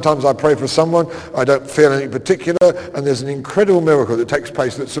healing. Sometimes I pray for someone, I don't feel anything particular, and there's an incredible miracle that takes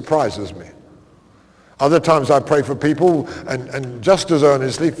place that surprises me. Other times I pray for people and just as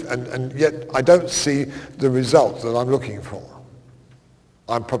earnestly, and yet I don't see the results that I'm looking for.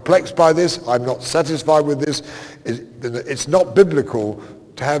 I'm perplexed by this. I'm not satisfied with this. It's not biblical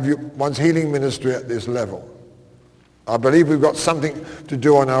to have one's healing ministry at this level. I believe we've got something to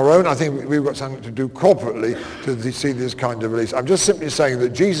do on our own. I think we've got something to do corporately to see this kind of release. I'm just simply saying that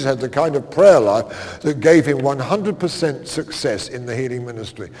Jesus had the kind of prayer life that gave him 100% success in the healing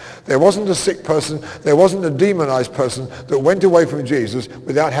ministry. There wasn't a sick person, there wasn't a demonized person that went away from Jesus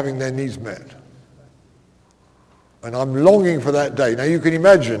without having their needs met. And I'm longing for that day. Now you can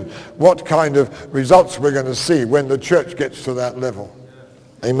imagine what kind of results we're going to see when the church gets to that level.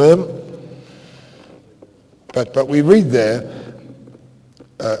 Amen? But we read there,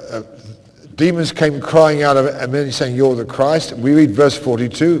 demons came crying out of it, and many saying, "You're the Christ." We read verse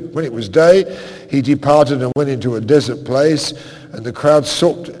 42, when it was day, he departed and went into a desert place, and the crowd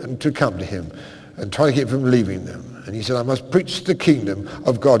sought to come to him and try to keep him from leaving them. And he said, "I must preach the kingdom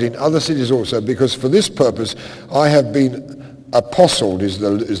of God in other cities also, because for this purpose I have been apostled," is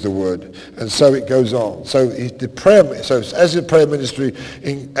the word. And so it goes on. So as the prayer ministry,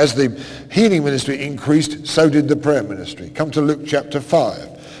 as the healing ministry increased, so did the prayer ministry. Come to Luke chapter 5,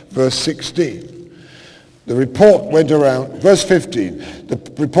 verse 16. The report went around, verse 15, the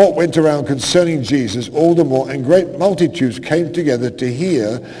report went around concerning Jesus all the more, and great multitudes came together to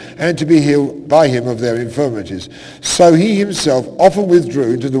hear and to be healed by him of their infirmities. So he himself often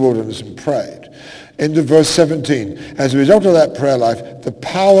withdrew into the wilderness and prayed. End of verse 17. As a result of that prayer life, the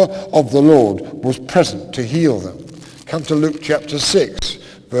power of the Lord was present to heal them. Come to Luke chapter 6,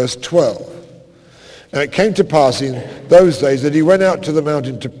 verse 12. And it came to pass in those days that he went out to the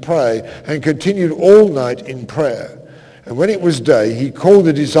mountain to pray and continued all night in prayer. And when it was day, he called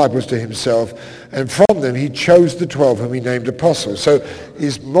the disciples to himself, and from them he chose the 12 whom he named apostles. So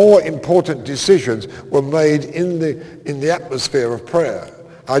his more important decisions were made in the atmosphere of prayer.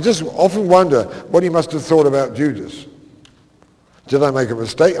 I just often wonder what he must have thought about Judas. Did I make a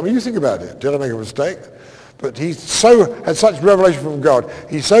mistake? I mean, you think about it. Did I make a mistake? But he had such revelation from God.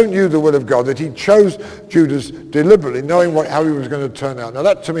 He so knew the will of God that he chose Judas deliberately, knowing how he was going to turn out. Now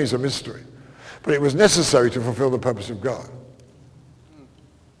that to me is a mystery. But it was necessary to fulfill the purpose of God.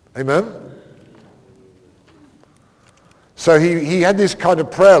 Amen? So he had this kind of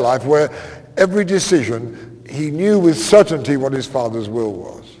prayer life where every decision, he knew with certainty what his Father's will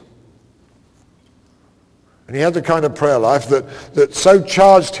was. And he had the kind of prayer life that so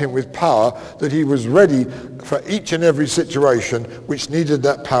charged him with power that he was ready for each and every situation which needed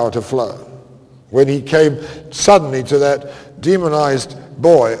that power to flow. When he came suddenly to that demonized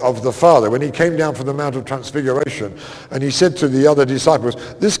boy of the Father, when he came down from the Mount of Transfiguration, and he said to the other disciples,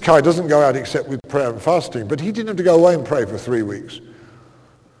 this guy doesn't go out except with prayer and fasting. But he didn't have to go away and pray for 3 weeks,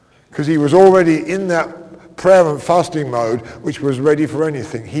 because he was already in that prayer and fasting mode, which was ready for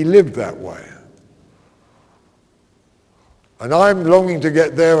anything. He lived that way. And I'm longing to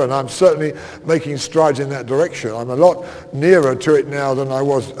get there, and I'm certainly making strides in that direction. I'm a lot nearer to it now than I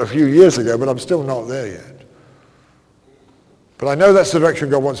was a few years ago, but I'm still not there yet. But I know that's the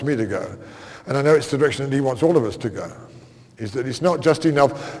direction God wants me to go. And I know it's the direction that he wants all of us to go. Is that it's not just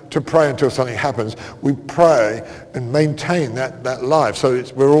enough to pray until something happens. We pray and maintain that life so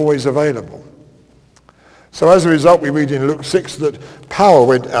we're always available. So as a result, we read in Luke 6 that power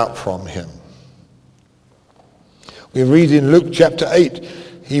went out from him. We read in Luke chapter 8,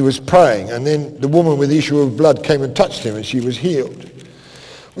 he was praying, and then the woman with the issue of blood came and touched him, and she was healed.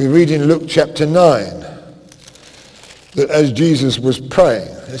 We read in Luke chapter 9 that as Jesus was praying,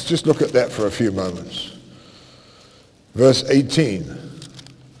 let's just look at that for a few moments. Verse 18.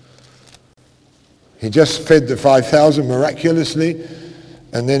 He just fed the 5,000 miraculously,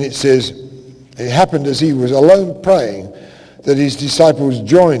 and then it says, it happened as he was alone praying that his disciples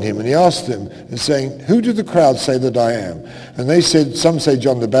joined him, and he asked them, and saying, who do the crowd say that I am? And they said, some say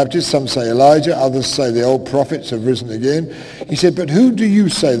John the Baptist, some say Elijah, others say the old prophets have risen again. He said, but who do you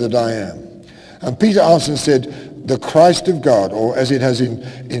say that I am? And Peter answered and said, the Christ of God, or as it has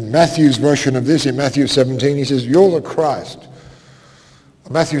in Matthew's version of this, in Matthew 17, he says, you're the Christ.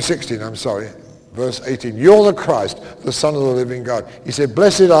 Matthew 16, verse 18, you're the Christ, the Son of the living God. He said,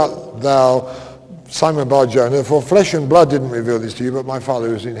 blessed art thou, Simon Bar-Jonah, for flesh and blood didn't reveal this to you, but my Father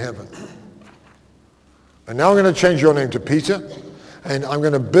who is in heaven. And now I'm going to change your name to Peter, and I'm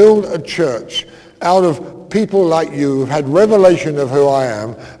going to build a church out of people like you who've had revelation of who I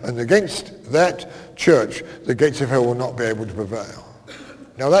am, and against that church, the gates of hell will not be able to prevail.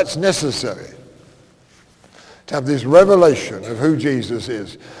 Now that's necessary, to have this revelation of who Jesus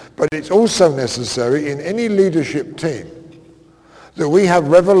is. But it's also necessary in any leadership team that we have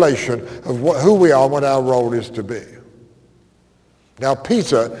revelation of who we are and what our role is to be. Now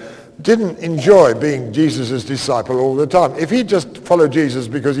Peter didn't enjoy being Jesus' disciple all the time. If he just followed Jesus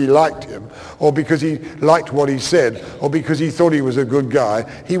because he liked him, or because he liked what he said, or because he thought he was a good guy,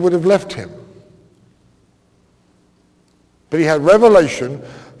 he would have left him. But he had revelation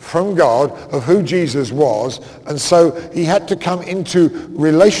from God of who Jesus was, and so he had to come into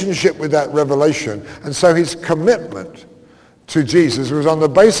relationship with that revelation. And so his commitment to Jesus was on the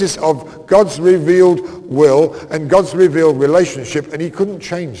basis of God's revealed will and God's revealed relationship, and he couldn't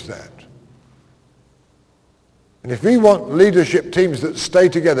change that. And if we want leadership teams that stay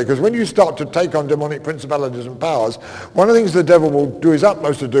together, because when you start to take on demonic principalities and powers, one of the things the devil will do his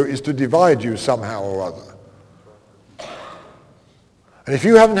utmost to do is to divide you somehow or other. And if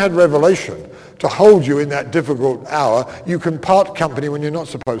you haven't had revelation to hold you in that difficult hour, you can part company when you're not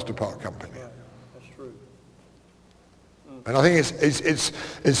supposed to part company. Yeah, that's true. And I think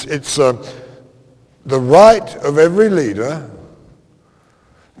it's the right of every leader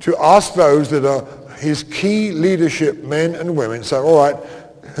to ask those that are his key leadership men and women, say, all right,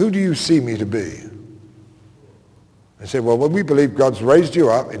 who do you see me to be? They say, well, we believe God's raised you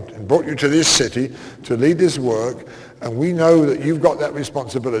up and brought you to this city to lead this work, and we know that you've got that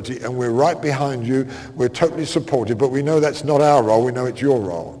responsibility, and we're right behind you. We're totally supportive, but we know that's not our role. We know it's your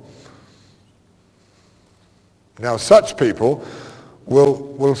role. Now, such people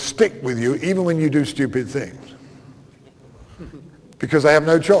will stick with you even when you do stupid things, because they have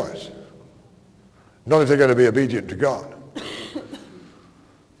no choice. Not if they're going to be obedient to God.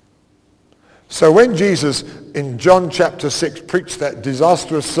 So when Jesus in John chapter 6, preached that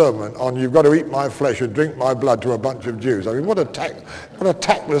disastrous sermon on you've got to eat my flesh and drink my blood to a bunch of Jews. I mean, what a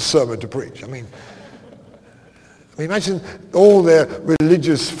tactless sermon to preach. I mean, imagine all their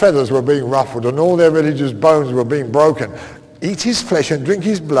religious feathers were being ruffled and all their religious bones were being broken. Eat his flesh and drink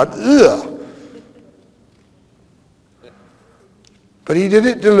his blood. Ugh. But he did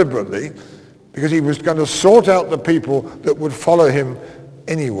it deliberately because he was going to sort out the people that would follow him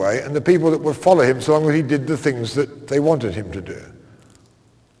anyway and the people that would follow him so long as he did the things that they wanted him to do.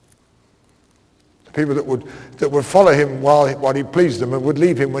 People that would follow him while he pleased them and would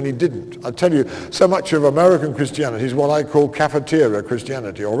leave him when he didn't. I tell you, so much of American Christianity is what I call cafeteria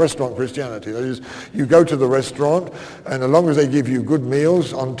Christianity or restaurant Christianity. That is, you go to the restaurant and as long as they give you good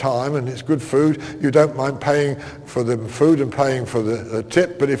meals on time and it's good food, you don't mind paying for the food and paying for the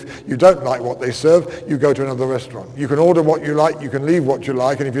tip. But if you don't like what they serve, you go to another restaurant. You can order what you like, you can leave what you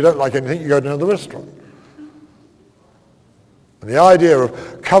like, and if you don't like anything, you go to another restaurant. And the idea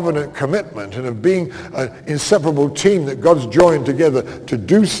of covenant commitment and of being an inseparable team that God's joined together to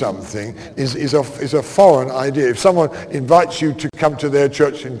do something is a foreign idea. If someone invites you to come to their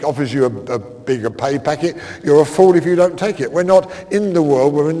church and offers you a bigger pay packet, you're a fool if you don't take it. We're not in the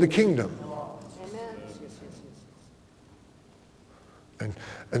world, we're in the kingdom.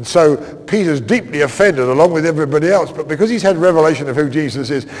 And so Peter's deeply offended along with everybody else, but because he's had revelation of who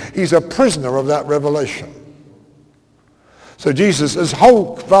Jesus is, he's a prisoner of that revelation. So Jesus, this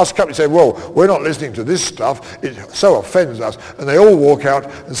whole vast company say, well, we're not listening to this stuff. It so offends us. And they all walk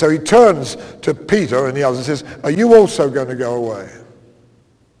out. And so he turns to Peter and the others and says, are you also going to go away?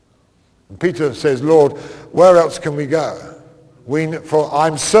 And Peter says, Lord, where else can we go? For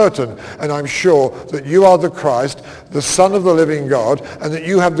I'm certain and I'm sure that you are the Christ, the Son of the living God, and that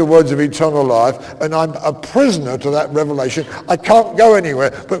you have the words of eternal life. And I'm a prisoner to that revelation. I can't go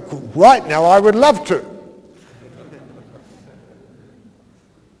anywhere. But right now I would love to.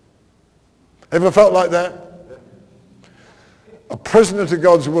 Ever felt like that? A prisoner to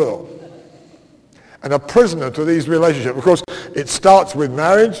God's will. And a prisoner to these relationships. Of course, it starts with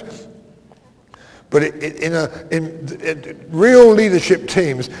marriage, but in real leadership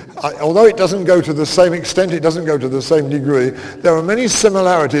teams, although it doesn't go to the same extent, it doesn't go to the same degree, there are many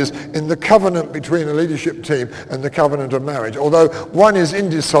similarities in the covenant between a leadership team and the covenant of marriage. Although one is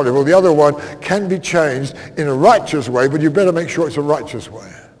indissoluble, the other one can be changed in a righteous way, but you better make sure it's a righteous way.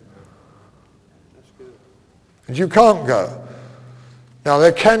 And you can't go. Now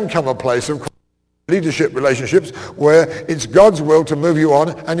there can come a place of leadership relationships where it's God's will to move you on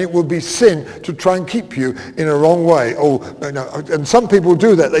and it will be sin to try and keep you in a wrong way. And some people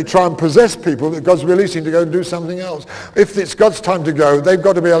do that. They try and possess people that God's releasing to go and do something else. If it's God's time to go, they've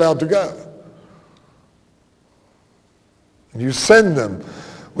got to be allowed to go. And you send them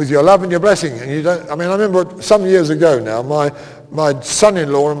with your love and your blessing. And you don't. I mean, I remember some years ago now, my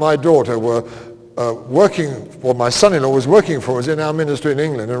son-in-law and my daughter were my son-in-law was working for us in our ministry in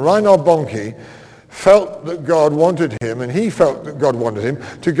England, and Reinhard Bonnke felt that God wanted him, and he felt that God wanted him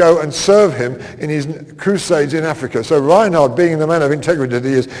to go and serve him in his crusades in Africa. So Reinhard, being the man of integrity that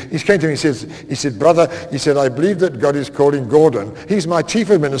he is, he came to me and he said, brother, I believe that God is calling Gordon. He's my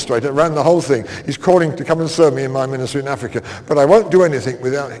chief administrator, ran the whole thing. He's calling to come and serve me in my ministry in Africa, but I won't do anything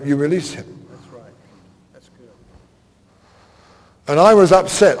without you release him. That's right. That's good. And I was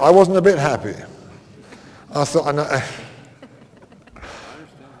upset. I wasn't a bit happy. I thought,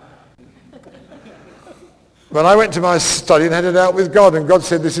 but I went to my study and had it out with God, and God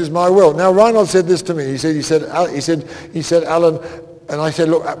said, this is my will. Now, Reinhard said this to me. He said, Alan, and I said,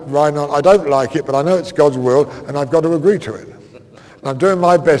 look, Reinhard, I don't like it, but I know it's God's will, and I've got to agree to it. And I'm doing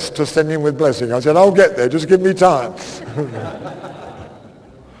my best to send him with blessing. I said, I'll get there, just give me time.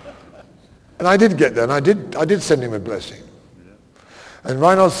 And I did get there, and I did send him with blessing. And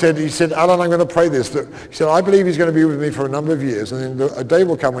Reinhard said, Alan, I'm going to pray this. He said, I believe he's going to be with me for a number of years, and then a day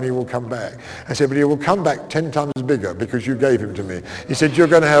will come when he will come back. I said, but he will come back 10 times bigger because you gave him to me. He said, you're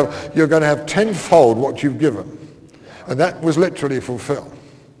going to have tenfold what you've given. And that was literally fulfilled.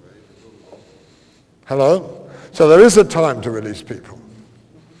 Hello? So there is a time to release people.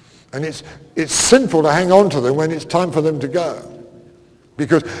 And it's sinful to hang on to them when it's time for them to go.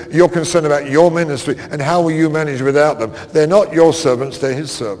 Because you're concerned about your ministry and how will you manage without them. They're not your servants, they're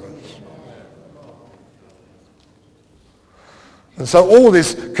his servants. And so all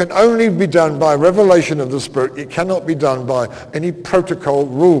this can only be done by revelation of the Spirit. It cannot be done by any protocol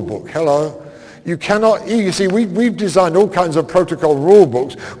rule book. Hello? You cannot, you see, we've designed all kinds of protocol rule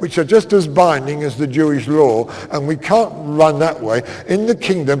books which are just as binding as the Jewish law, and we can't run that way. In the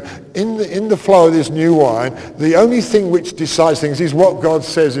kingdom, in the flow of this new wine, the only thing which decides things is what God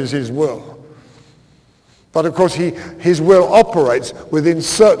says is his will. But of course, his will operates within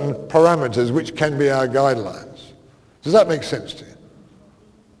certain parameters which can be our guidelines. Does that make sense to you?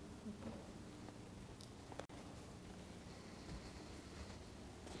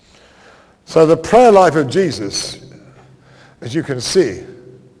 So the prayer life of Jesus, as you can see,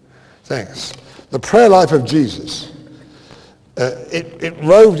 thanks. The prayer life of Jesus, it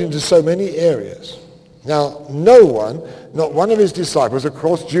roved into so many areas. Now, no one, not one of his disciples, of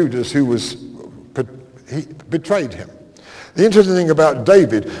course Judas, he betrayed him. The interesting thing about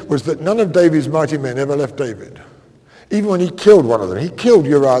David was that none of David's mighty men ever left David. Even when he killed one of them. He killed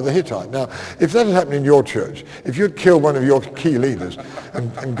Uriah the Hittite. Now, if that had happened in your church, if you'd killed one of your key leaders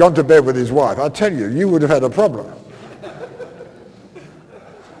and gone to bed with his wife, I tell you, you would have had a problem.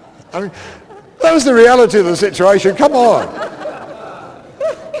 I mean, that was the reality of the situation. Come on.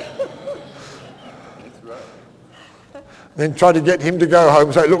 Then try to get him to go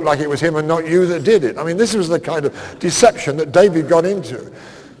home so it looked like it was him and not you that did it. I mean, this was the kind of deception that David got into.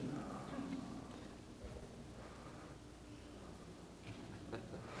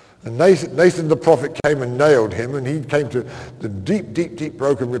 And Nathan the prophet came and nailed him, and he came to the deep, deep, deep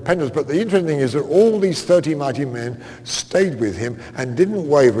broken repentance. But the interesting thing is that all these 30 mighty men stayed with him and didn't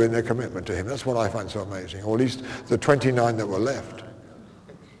waver in their commitment to him. That's what I find so amazing, or at least the 29 that were left.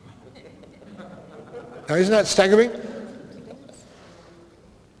 Now, isn't that staggering?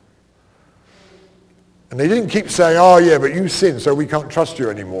 And they didn't keep saying, oh yeah, but you sinned, so we can't trust you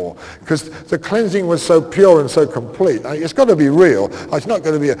anymore. Because the cleansing was so pure and so complete. Now, it's got to be real. It's not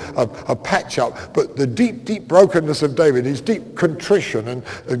going to be a patch-up. But the deep, deep brokenness of David, his deep contrition,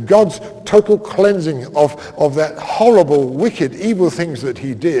 and God's total cleansing of that horrible, wicked, evil things that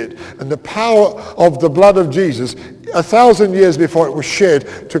he did, and the power of the blood of Jesus, 1,000 years before it was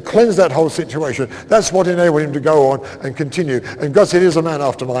shed, to cleanse that whole situation, that's what enabled him to go on and continue. And God said, here's a man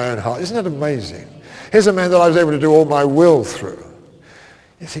after my own heart. Isn't that amazing? Here's a man that I was able to do all my will through.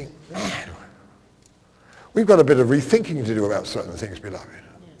 You think, man, we've got a bit of rethinking to do about certain things, beloved.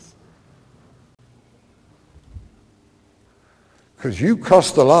 Yes. Because you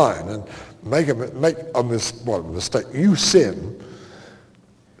cross the line and make a mistake. You sin.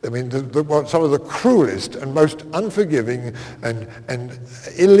 I mean, some of the cruelest and most unforgiving and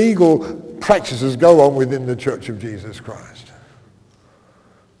illegal practices go on within the Church of Jesus Christ.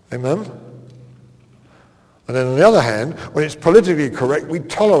 Amen? And then on the other hand, when it's politically correct, we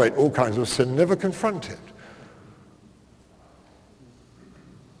tolerate all kinds of sin, never confront it.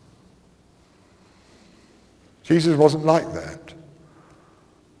 Jesus wasn't like that.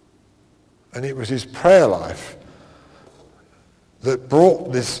 And it was his prayer life that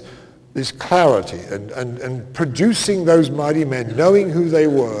brought this clarity and producing those mighty men, knowing who they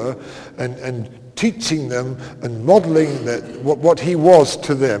were and teaching them and modeling what he was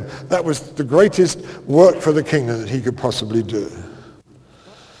to them. That was the greatest work for the kingdom that he could possibly do.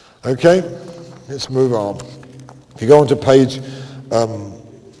 Okay, let's move on. If you go on to page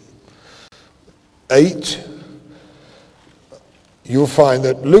 8, you'll find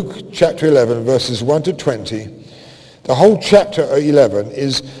that Luke chapter 11, verses 1 to 20, the whole chapter 11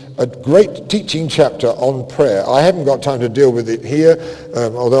 is a great teaching chapter on prayer. I haven't got time to deal with it here,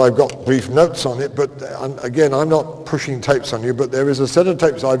 although I've got brief notes on it. But again, I'm not pushing tapes on you, but there is a set of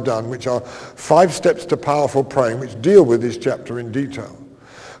tapes I've done which are 5 steps to powerful praying, which deal with this chapter in detail.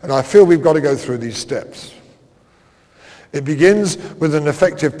 And I feel we've got to go through these steps. It begins with an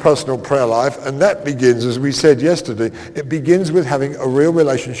effective personal prayer life, and that begins, as we said yesterday, it begins with having a real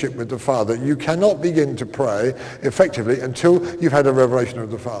relationship with the Father. You cannot begin to pray effectively until you've had a revelation of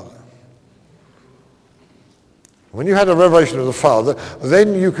the Father. When you had a revelation of the Father,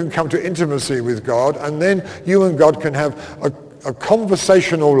 then you can come to intimacy with God, and then you and God can have a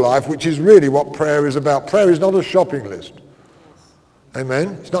conversational life, which is really what prayer is about. Prayer is not a shopping list.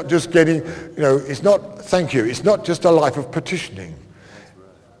 Amen? It's not just getting, it's not, thank you, it's not just a life of petitioning.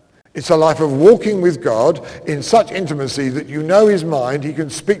 It's a life of walking with God in such intimacy that you know his mind, he can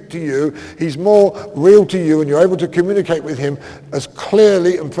speak to you, he's more real to you, and you're able to communicate with him as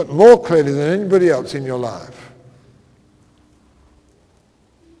clearly and more clearly than anybody else in your life.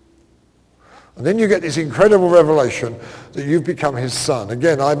 And then you get this incredible revelation that you've become his son.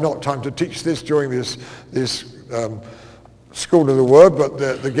 Again, I have not time to teach this during this School of the Word,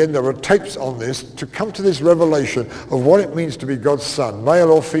 but again, there are tapes on this. To come to this revelation of what it means to be God's son,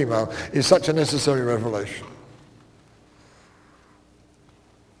 male or female, is such a necessary revelation.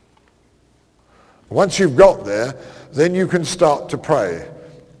 Once you've got there, then you can start to pray.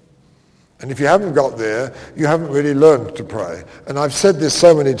 And if you haven't got there, you haven't really learned to pray. And I've said this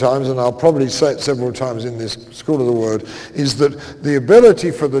so many times, and I'll probably say it several times in this School of the Word, is that the ability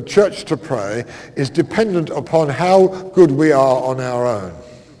for the church to pray is dependent upon how good we are on our own.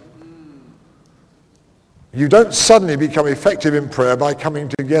 You don't suddenly become effective in prayer by coming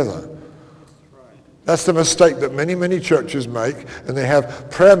together. That's the mistake that many, many churches make, and they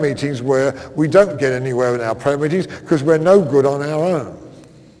have prayer meetings where we don't get anywhere in our prayer meetings because we're no good on our own.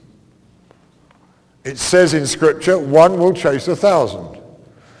 It says in Scripture, 1 will chase 1,000.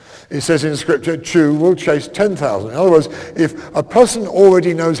 It says in Scripture, 2 will chase 10,000. In other words, if a person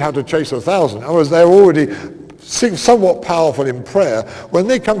already knows how to chase 1,000, in other words, they're already somewhat powerful in prayer, when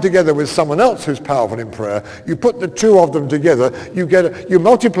they come together with someone else who's powerful in prayer, you put the two of them together, you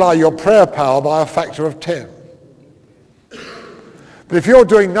multiply your prayer power by a factor of 10. But if you're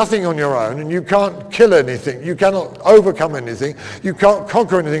doing nothing on your own and you can't kill anything, you cannot overcome anything, you can't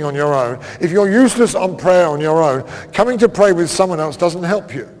conquer anything on your own, if you're useless on prayer on your own, coming to pray with someone else doesn't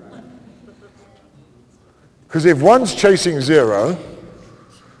help you. Because if one's chasing 0,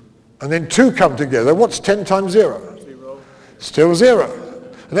 and then 2 come together, what's 10 times 0? 0. Still 0.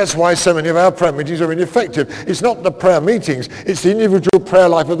 And that's why so many of our prayer meetings are ineffective. It's not the prayer meetings, it's the individual prayer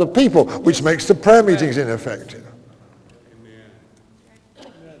life of the people which makes the prayer meetings ineffective.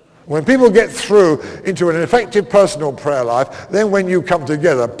 When people get through into an effective personal prayer life, then when you come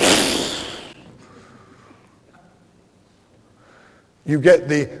together, you get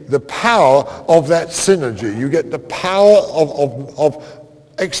the power of that synergy. You get the power of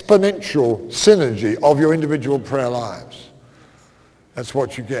exponential synergy of your individual prayer lives. That's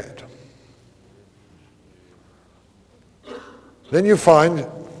what you get. Then you find,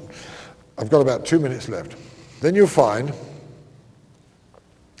 I've got about 2 minutes left, then you find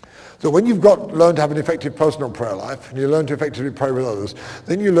that when you've learned to have an effective personal prayer life, and you learn to effectively pray with others,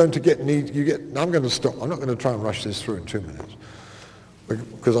 then you learn to I'm going to stop. I'm not going to try and rush this through in 2 minutes.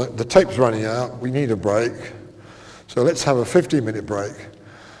 Because the tape's running out, we need a break. So let's have a 15-minute break,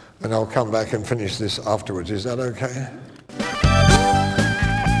 and I'll come back and finish this afterwards. Is that okay?